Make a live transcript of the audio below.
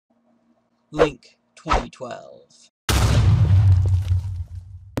Link 2012.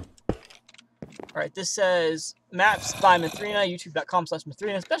 Alright, this says maps by Mithrina,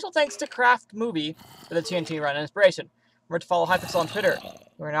 youtube.com/Mithrina. Special thanks to Craft Movie for the TNT run and inspiration. Remember to follow Hypixel on Twitter.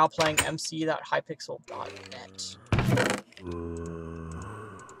 We're now playing mc.hypixel.net.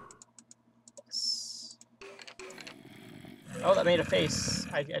 Yes. Oh, that made a face.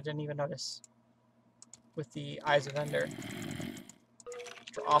 I didn't even notice. With the eyes of Ender.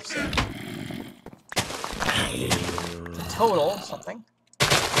 For offset. The total, something.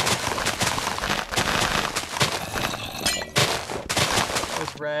 That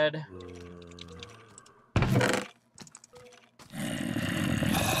was red.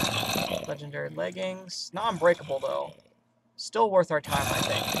 Legendary leggings. Not unbreakable, though. Still worth our time, I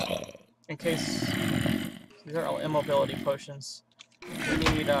think. In case... These are all immobility potions. We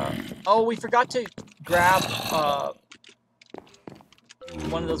need, oh, we forgot to grab,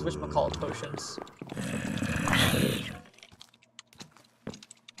 one of those whatchamacallit potions.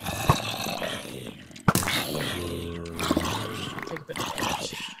 Take a bit of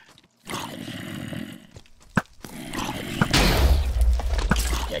damage.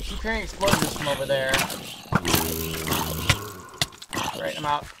 Yeah, keep hearing explosions from over there. Right, I'm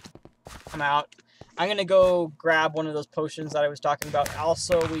out. I'm out. I'm gonna go grab one of those potions that I was talking about.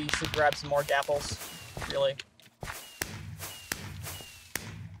 Also, we should grab some more gapples. Really.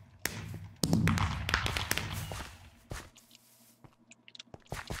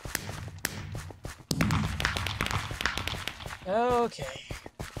 Okay.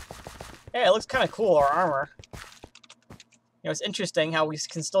 Hey, it looks kind of cool, our armor. You know, it's interesting how we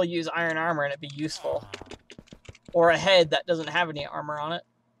can still use iron armor and it be useful. Or a head that doesn't have any armor on it.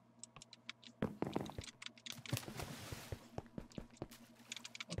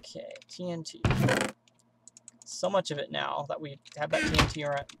 Okay, TNT. So much of it now that we have that TNT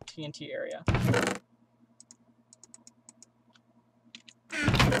area.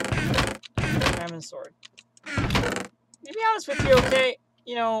 Diamond sword. To be honest with you, okay,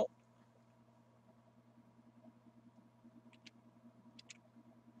 you know,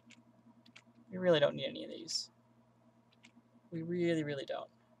 we really don't need any of these. We really, really don't.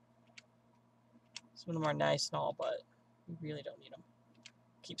 Some of them are nice and all, but we really don't need them.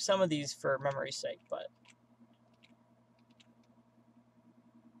 Keep some of these for memory's sake, but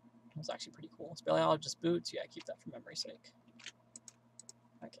it's actually pretty cool. Speleologist boots, yeah, keep that for memory's sake.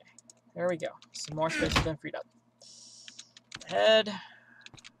 Okay, there we go. Some more space has been freed up. Head.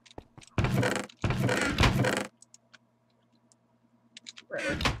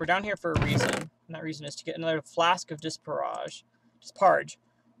 Right, we're down here for a reason, and that reason is to get another flask of disparage. Disparage.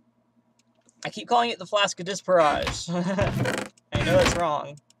 I keep calling it the flask of disparage. I know that's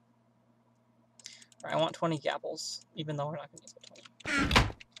wrong. Right, I want 20 gapples, even though we're not going to use the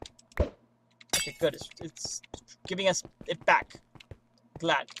 20. Okay, good. It's giving us it back.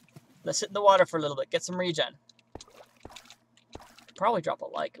 Glad. Let's sit in the water for a little bit. Get some regen. Probably drop a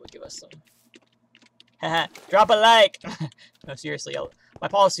like. It would give us some. Haha. Drop a like! No, seriously. My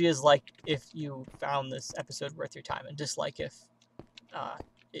policy is like if you found this episode worth your time, and dislike if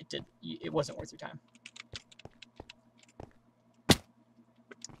it wasn't worth your time.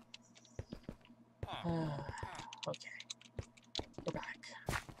 Okay. We're back.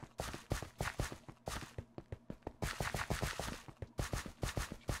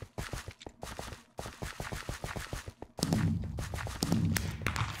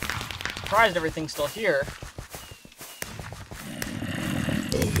 Surprised everything's still here.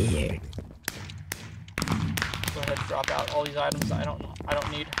 Go ahead and drop out all these items I don't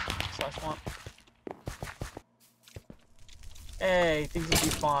need / want. Hey, things will be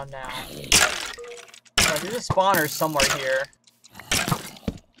spawned now. There's a spawner somewhere here.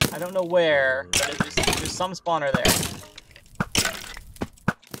 I don't know where, but there's some spawner there.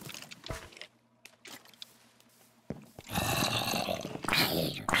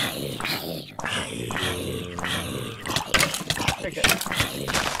 Very good.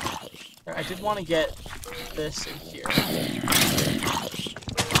 I did want to get this in here.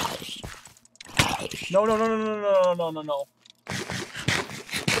 No.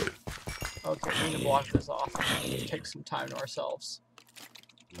 Okay, we need to block this off and take some time to ourselves.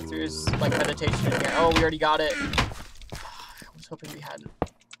 There's like meditation in here. Oh, we already got it. I was hoping we hadn't.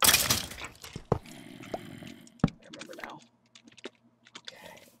 I remember now.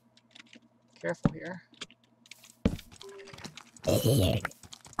 Okay. Careful here.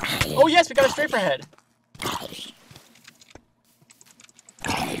 Oh yes, we got a strafer head.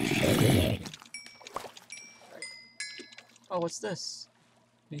 Right. Oh, what's this?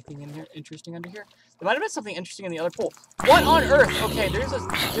 Anything in here interesting under here? There might have been something interesting in the other pool. What on earth? Okay, there's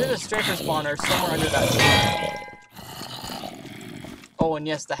a straker spawner somewhere under that spawner. Oh, and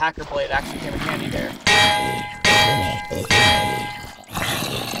yes, the hacker blade actually came in handy there.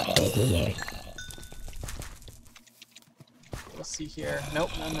 Let's see here. Nope,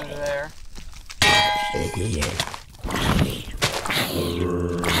 none under there.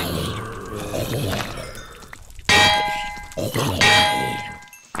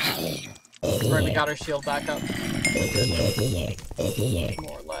 Right, we got our shield back up.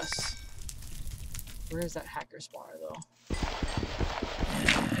 More or less. Where is that hacker spawner, though?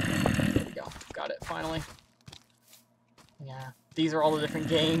 There we go. Got it, finally. Yeah, these are all the different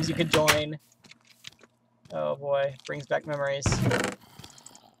games you could join. Oh boy, brings back memories.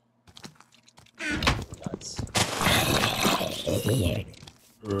 Nuts.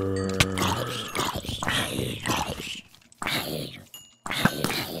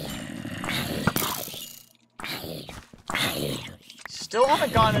 Still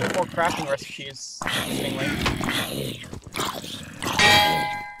haven't gotten any more crafting recipes, interestingly.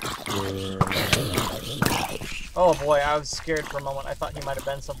 Oh boy, I was scared for a moment. I thought he might have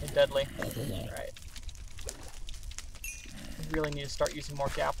been something deadly. Alright. I really need to start using more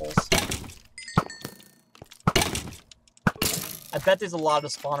gapples. I bet there's a lot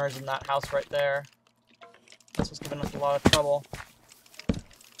of spawners in that house right there. That's what's giving us a lot of trouble.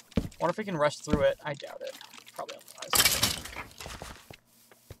 Wonder if we can rush through it. I doubt it. Probably otherwise.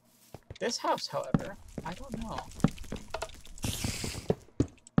 This house, however, I don't know.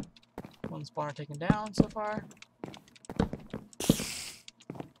 One spawner taken down so far.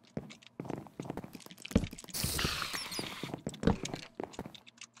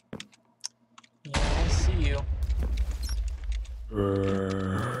 Yeah, I see you.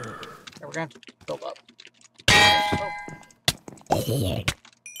 We're gonna have to build up. Oh.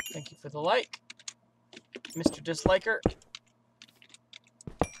 Thank you for the like, Mr. Disliker.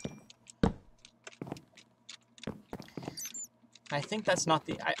 I think that's not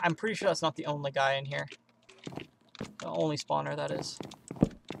the... I'm pretty sure that's not the only guy in here. The only spawner, that is.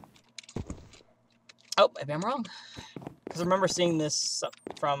 Oh, maybe I'm wrong. Because I remember seeing this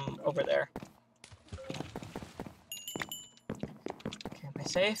from over there. Okay, am I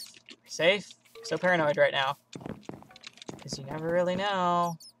safe? Am I safe? I'm so paranoid right now. Because you never really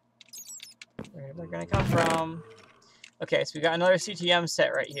know where they're going to come from. Okay, so we got another CTM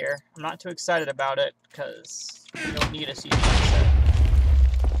set right here. I'm not too excited about it, because we don't need a CTM set.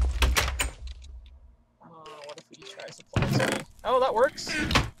 What if we try supplies? Oh, that works!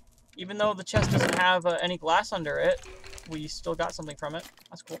 Even though the chest doesn't have any glass under it, we still got something from it.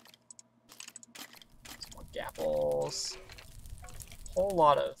 That's cool. Some more gapples. Whole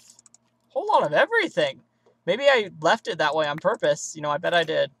lot of everything! Maybe I left it that way on purpose. You know, I bet I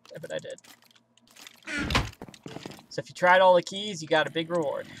did. I bet I did. So if you tried all the keys, you got a big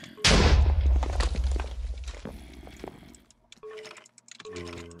reward.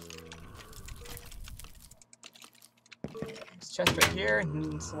 This chest right here,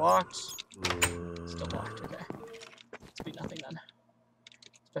 and it's locked. Still locked, okay. Must be nothing then.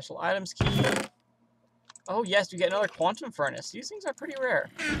 Special items key. Oh yes, we get another quantum furnace. These things are pretty rare.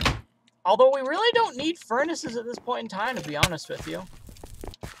 Although we really don't need furnaces at this point in time, to be honest with you.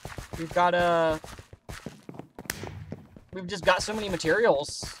 We've got we've just got so many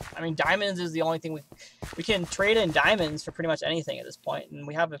materials. I mean, diamonds is the only thing we can trade in diamonds for pretty much anything at this point, and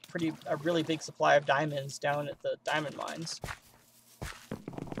we have a really big supply of diamonds down at the diamond mines.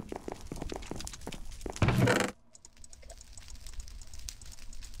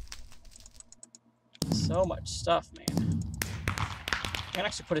 So much stuff, man. I can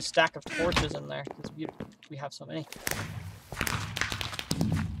actually put a stack of torches in there because we have so many.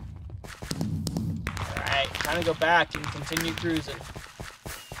 Alright, time to go back and continue cruising.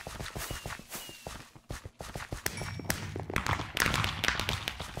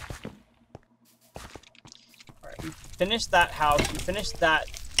 Alright, we finished that house. We finished that.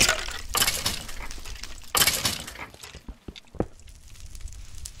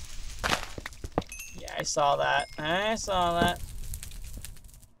 Yeah, I saw that. I saw that.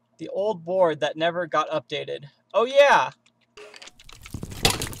 The old board that never got updated. Oh, yeah!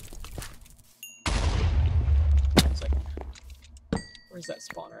 Where's that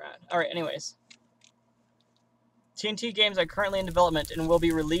spawner at? Alright, anyways. TNT games are currently in development and will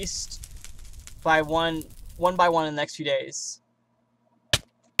be released by one by one in the next few days.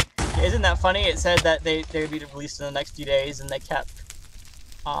 Isn't that funny? It said that they would be released in the next few days, and they kept...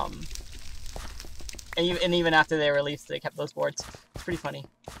 and even after they were released, they kept those boards. It's pretty funny.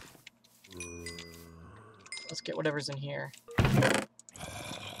 Let's get whatever's in here.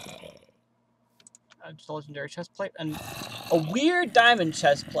 just a legendary chest plate, and a weird diamond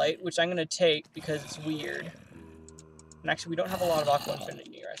chest plate, which I'm gonna take because it's weird. And actually, we don't have a lot of Aqua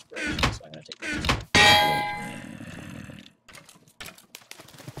Infinity Respiration, so I'm gonna take this.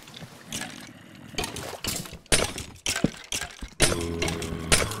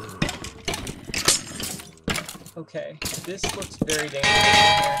 Okay, this looks very dangerous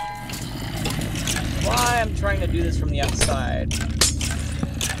in here. Why I'm trying to do this from the outside.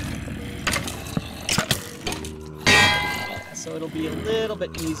 Yeah, so it'll be a little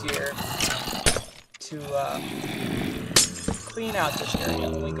bit easier to clean out this area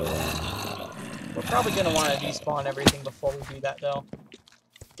when we go in. We're probably going to want to despawn everything before we do that, though.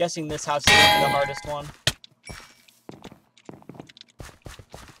 Guessing this house is going to be the hardest one.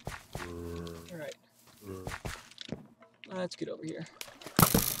 Alright. Let's get over here.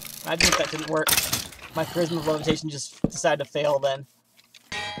 Imagine if that didn't work. My charisma of levitation just decided to fail then.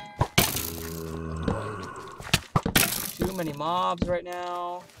 Too many mobs right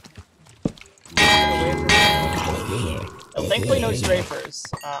now. Get away from me. Oh, thankfully no strafers.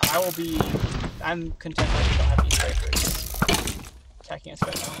 I'm content that we don't have any strafers attacking us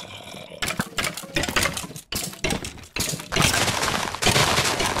right now.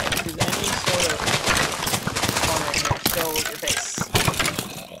 If there's any sort of spawner in here, show your face.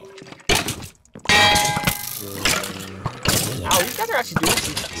 Ow, these guys are actually doing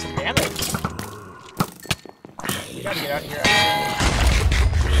some damage. We gotta get out of here,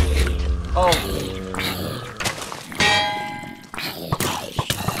 actually. Oh.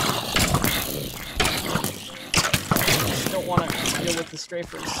 Don't want to deal with the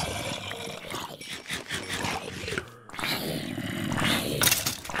strafers.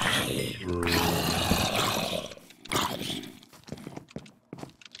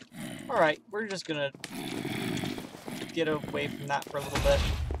 Alright, we're just gonna get away from that for a little bit.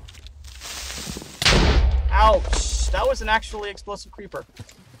 Ouch! That was an actually explosive creeper.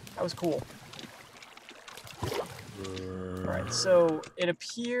 That was cool. Alright, so it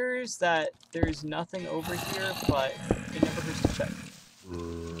appears that there's nothing over here, but it never hurts to check.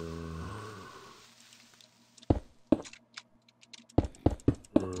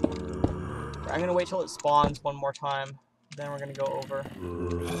 I'm gonna wait till it spawns one more time, then we're gonna go over.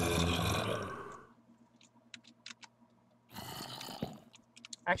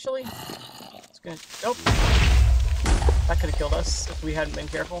 Actually, it's gonna. Nope. That could have killed us if we hadn't been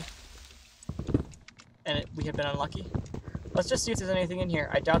careful. And we had been unlucky. Let's just see if there's anything in here.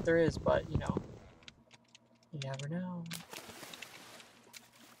 I doubt there is, but, you know. You never know.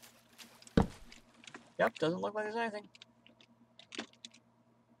 Yep, doesn't look like there's anything.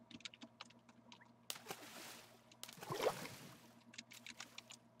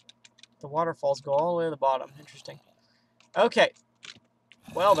 The waterfalls go all the way to the bottom. Interesting. Okay.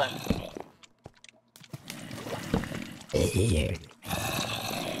 Well then.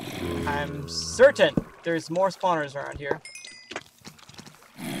 I'm certain there's more spawners around here.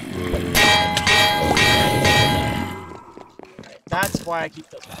 Right, that's why I keep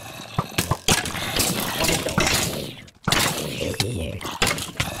those ones.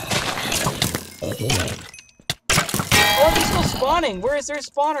 Oh, they're still spawning! Where is their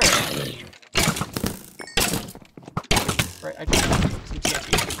spawner? Right, I just have some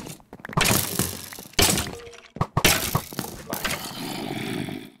TNT. Goodbye.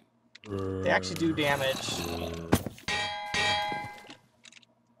 They actually do damage.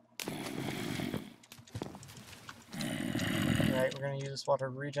 Alright, we're gonna use this water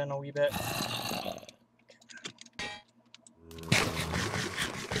to regen a wee bit.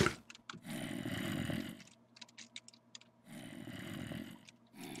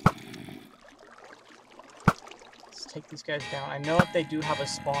 Take these guys down. I know that they do have a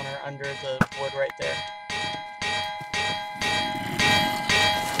spawner under the wood right there.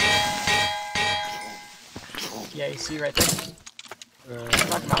 Yeah, you see right there?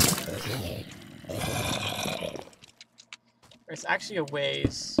 Knock him out. There's actually a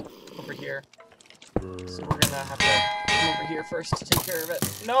ways over here. So we're gonna have to come over here first to take care of it.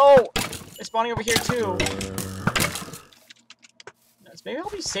 No! They're spawning over here too. Maybe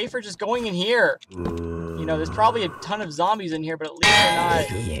I'll be safer just going in here. You know, there's probably a ton of zombies in here, but at least they're not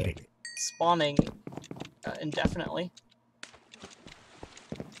spawning indefinitely.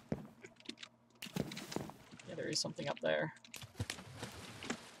 Yeah, there is something up there.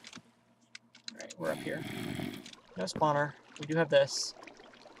 Alright, we're up here. No spawner. We do have this.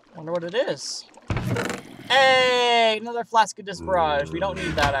 Wonder what it is. Hey! Another flask of disparage. We don't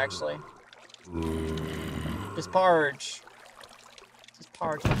need that, actually. Disparage.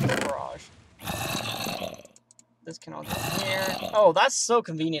 Barrage. This can all go in here. Oh, that's so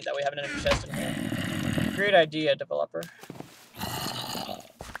convenient that we have an enemy chest in here. great idea, developer.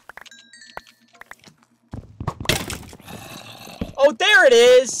 Oh, there it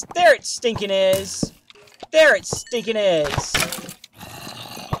is! There it stinking is! There it stinking is!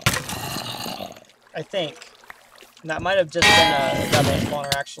 I think. That might have just been a double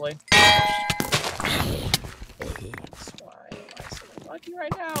spawner, actually. That's why am I so lucky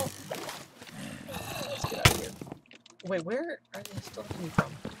right now? Let's get out of here. Wait, where are they still coming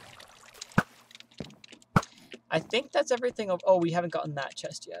from? I think that's everything. Oh, we haven't gotten that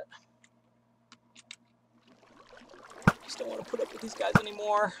chest yet. I just don't want to put up with these guys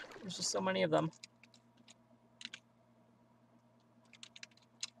anymore. There's just so many of them.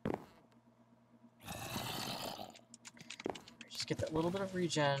 Just get that little bit of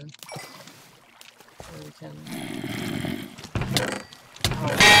regen. So we can... Oh,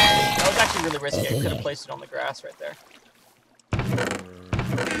 that was actually really risky. I could have placed it on the grass right there.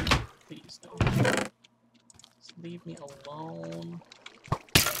 Please, no. Just leave me alone.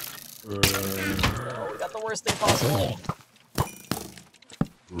 No, we got the worst thing possible.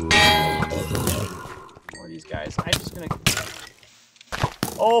 More of these guys. I'm just gonna...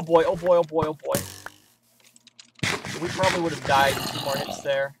 Oh boy, oh boy, oh boy, oh boy. We probably would have died in 2 more hits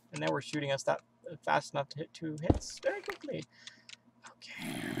there. And they were shooting us that fast enough to hit 2 hits very quickly.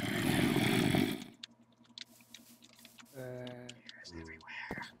 Okay. Bears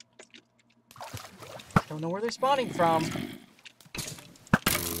everywhere. I don't know where they're spawning from.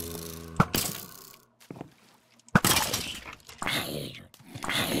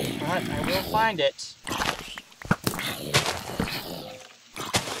 But I will find it.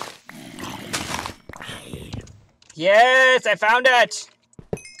 Yes, I found it!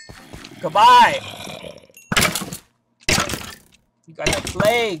 Goodbye! You got a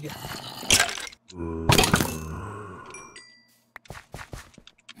plague!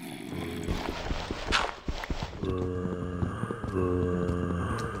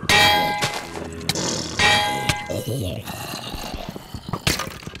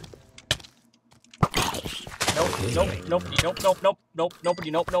 Nope,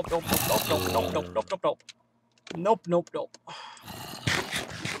 nobody, nope.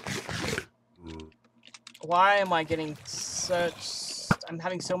 Why am I getting such... I'm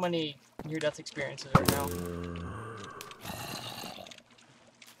having so many near-death experiences right now.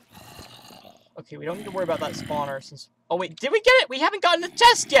 Okay, we don't need to worry about that spawner since... Oh wait, did we get it? We haven't gotten the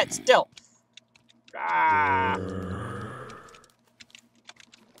chest yet, still! Ah!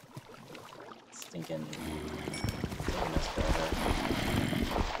 Stinking...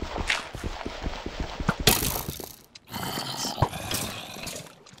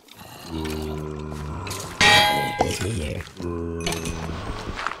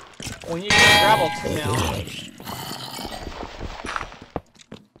 We need to get gravel too now.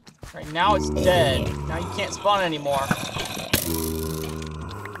 Right now it's dead. Now you can't spawn anymore.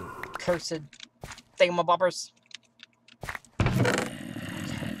 Cursed thingamabobbers.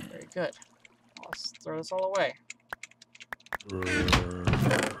 Okay, very good. Let's throw this all away.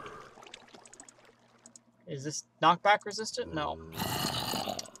 Is this knockback resistant? No.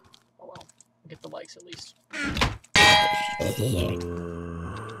 Oh well. Get the likes at least.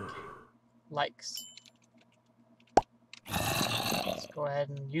 Likes. Let's go ahead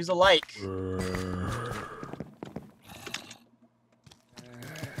and use a like. And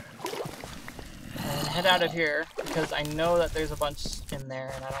head out of here because I know that there's a bunch in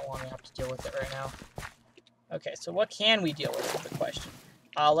there and I don't want to have to deal with it right now. Okay, so what can we deal with is the question.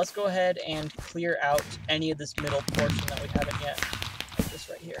 Let's go ahead and clear out any of this middle portion that we haven't yet. Like this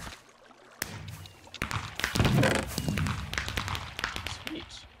right here. Sweet.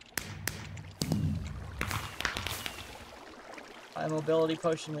 Mobility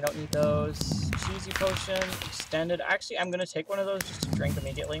potion, we don't need those. Cheesy potion, extended. Actually, I'm going to take one of those just to drink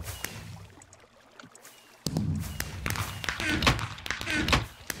immediately.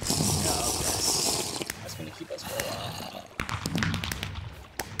 That's going to keep us for a while.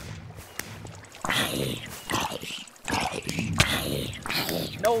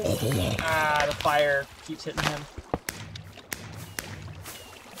 No! Ah, the fire keeps hitting him.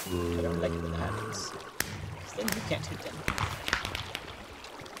 I don't like it when that happens. Because then you can't hit them.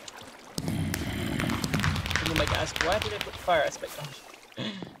 And you might ask, why did I put the fire aspect on?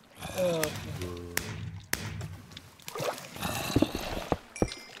 Oh.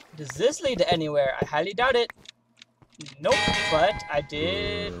 Does this lead to anywhere? I highly doubt it. Nope, but I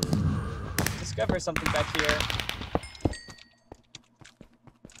did discover something back here.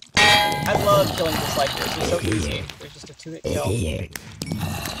 I love killing dislikers. It's so easy. There's just a 2-hit kill.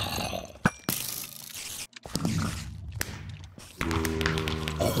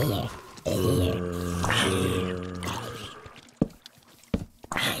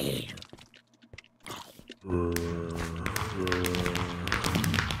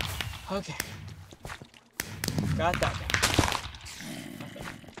 Okay. Got that down. Nothing.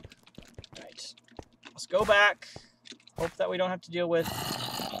 Alright. Let's go back. Hope that we don't have to deal with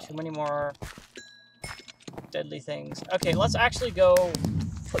too many more deadly things. Okay, let's actually go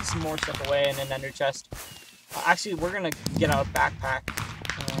put some more stuff away in an ender chest. Actually, we're gonna get out a backpack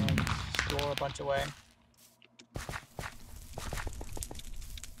and store a bunch away.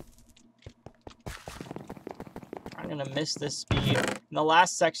 I'm gonna miss this speed. In the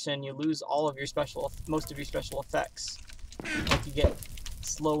last section, you lose all of your most of your special effects. Like you get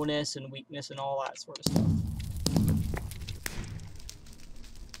slowness and weakness and all that sort of stuff.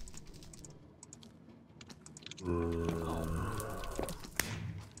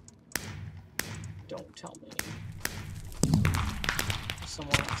 Don't tell me.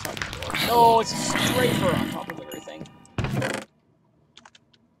 Someone outside the door. No, it's a strafer on top of everything.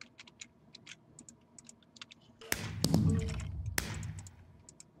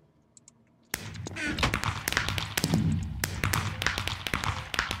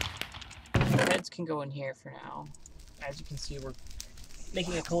 Heads can go in here for now. As you can see, we're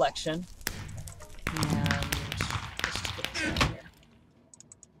making a collection. And let's just put this in here.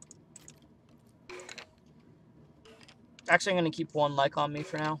 Actually, I'm going to keep one like on me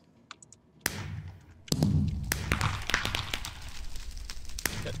for now.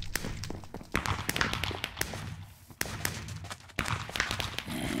 Good.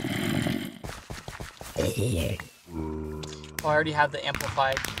 Oh, I already have the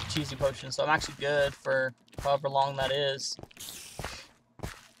amplified cheesy potion, so I'm actually good for however long that is.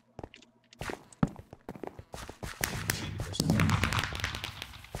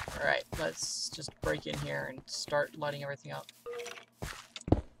 Alright, let's just break in here and start lighting everything up.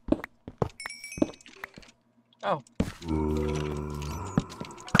 Oh.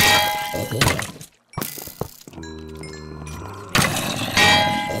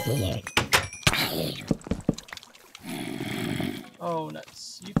 Oh,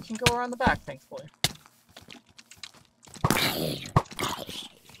 nuts. You can go around the back, thankfully. Go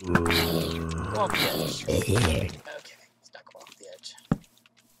off the edge. Okay, let's not go off the edge.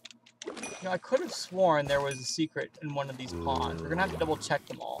 You know, I could have sworn there was a secret in one of these ponds. We're gonna have to double check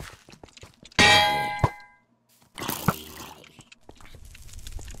them all.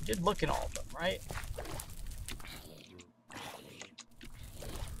 We did look in all of them, right?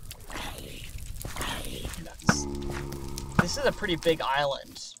 Nuts. This is a pretty big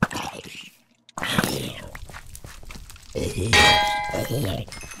island.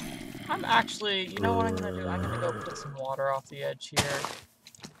 I'm actually, you know what I'm gonna do? I'm gonna go put some water off the edge here.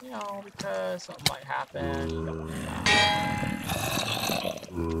 You know, because something might happen. You don't want that.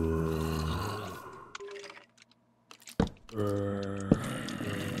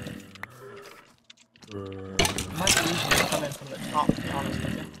 It might be easier to come in from the top, to be honest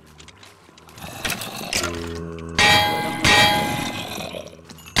with you.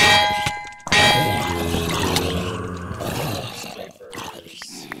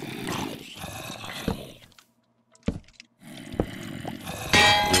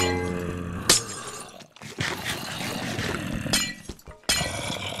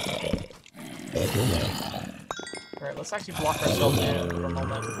 Alright, let's actually block ourselves in for a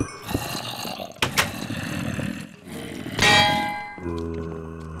moment.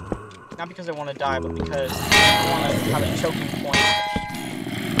 Not because I want to die, but because I want to have a choking point.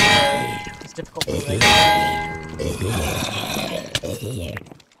 It's difficult to make.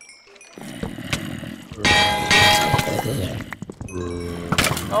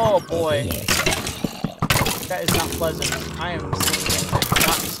 Oh boy. That is not pleasant. I am seeing things I should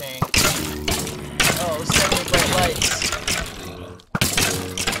not be seeing. Oh, so many bright lights.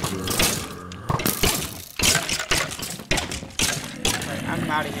 Alright, I'm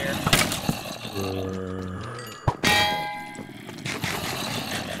out of here.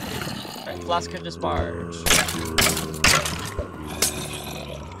 Alright, flask of disbarge.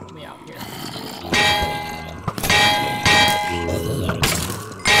 Get me out here.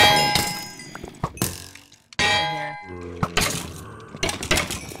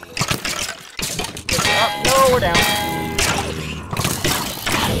 No, we're down.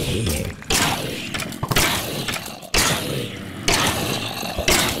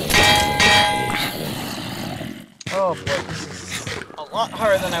 Oh boy, this is a lot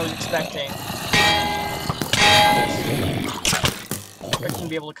harder than I was expecting. We're going to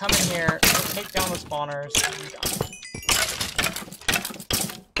be able to come in here, take down the spawners, and be done.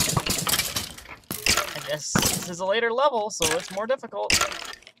 I guess this is a later level, so it's more difficult.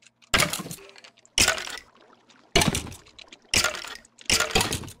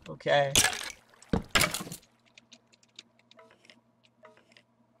 Okay.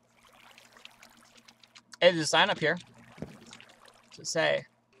 Hey, there's a sign up here. What's it say?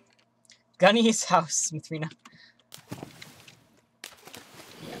 Gunny's house, Mithrina.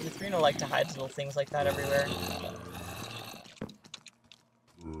 Yeah, Mithrina like to hide little things like that everywhere.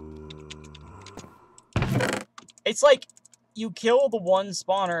 It's like you kill the one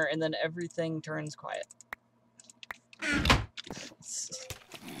spawner and then everything turns quiet.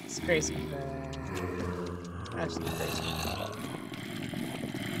 It's crazy. Absolutely crazy.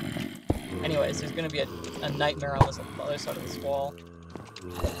 Anyways, there's gonna be a nightmare on this other side of this wall. I'm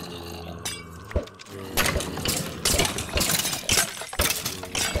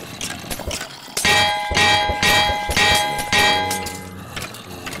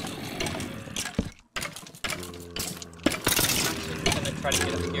gonna try to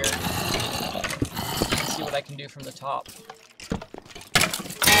get up here and see what I can do from the top.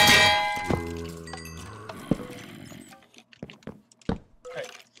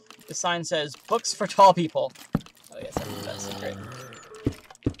 The sign says, books for tall people. Oh yes, that's great. Alright,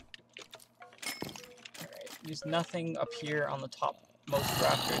 there's nothing up here on the topmost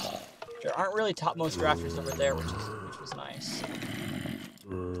rafters. There aren't really topmost rafters over there, which was nice.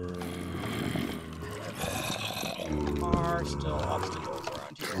 There are still obstacles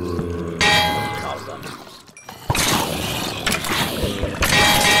around here. A lot of them.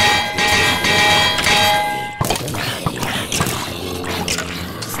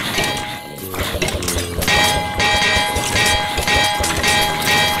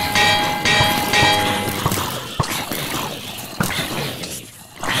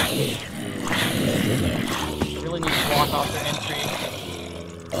 Off their entry.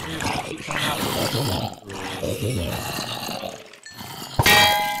 Keep coming out.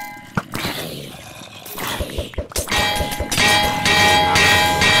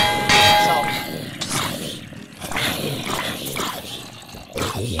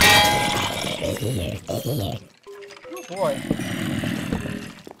 Oh boy.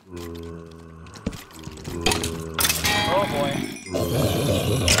 Oh boy.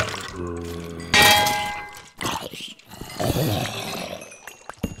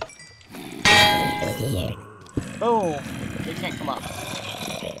 Boom! They can't come up.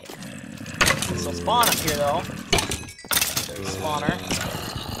 They'll spawn up here though. There's a spawner.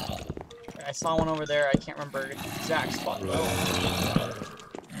 I saw one over there, I can't remember the exact spot though.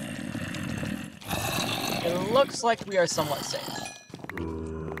 It looks like we are somewhat safe.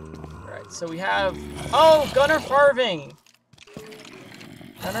 Alright, so we have... Oh! Gunner Farthing!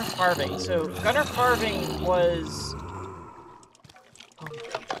 Gunner Farthing. So, Gunner Farthing was... Oh, we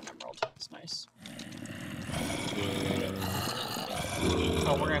got that emerald. That's nice.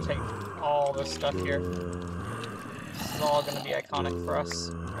 Oh, we're gonna take all this stuff here. This is all gonna be iconic for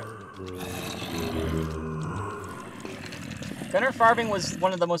us. Right. Gunner Farthing was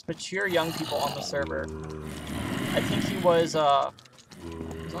one of the most mature young people on the server. I think he was only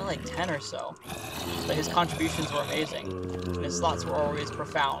like 10 or so. But his contributions were amazing. And his thoughts were always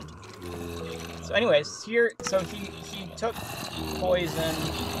profound. So anyways, here, so he took poison,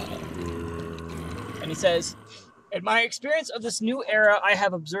 and he says, in my experience of this new era, I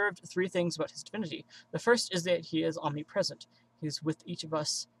have observed 3 things about his divinity. The first is that he is omnipresent. He is with each of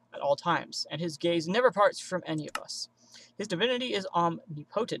us at all times, and his gaze never parts from any of us. His divinity is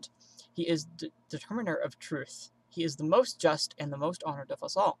omnipotent. He is the determiner of truth. He is the most just and the most honored of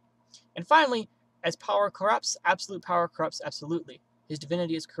us all. And finally, as power corrupts, absolute power corrupts absolutely. His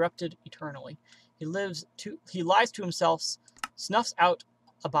divinity is corrupted eternally. He lies to himself, snuffs out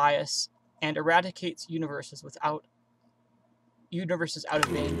a bias, and eradicates universes out of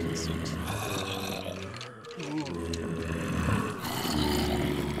vain conceit. Ooh.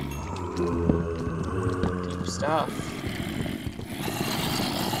 Deep stuff.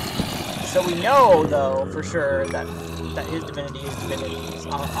 So we know, though, for sure, that his divinity is divinity. He's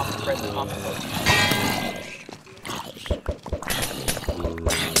omnipresent, omnipotent.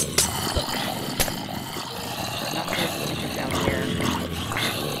 I'm not sure if we can get down here.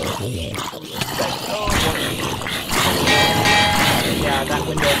 Oh, yeah, that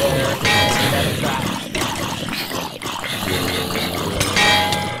window there. That trap.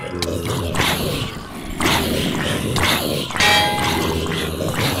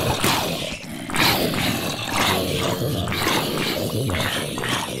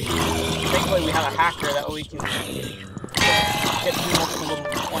 Thankfully, we have a hacker that we can get through multiple little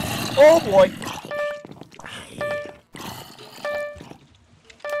ones. Oh boy!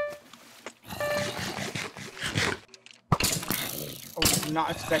 I was not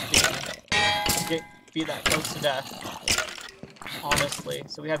expecting to be that close to death. honestly.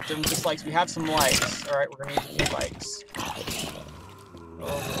 So we have some dislikes. We have some likes. Alright, we're gonna need a few likes.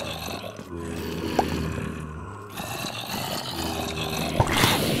 Oh boy.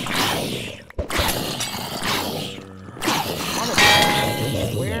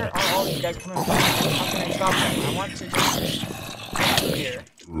 Where are all these guys coming from? How can I stop them? I want to just get here.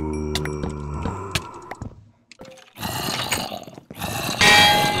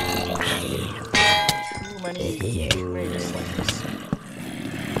 Too many dislikes.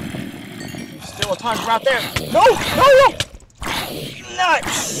 There's still a ton from out there. No! No!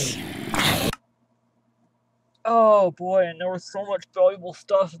 Nuts! Oh boy, and there was so much valuable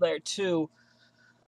stuff there too.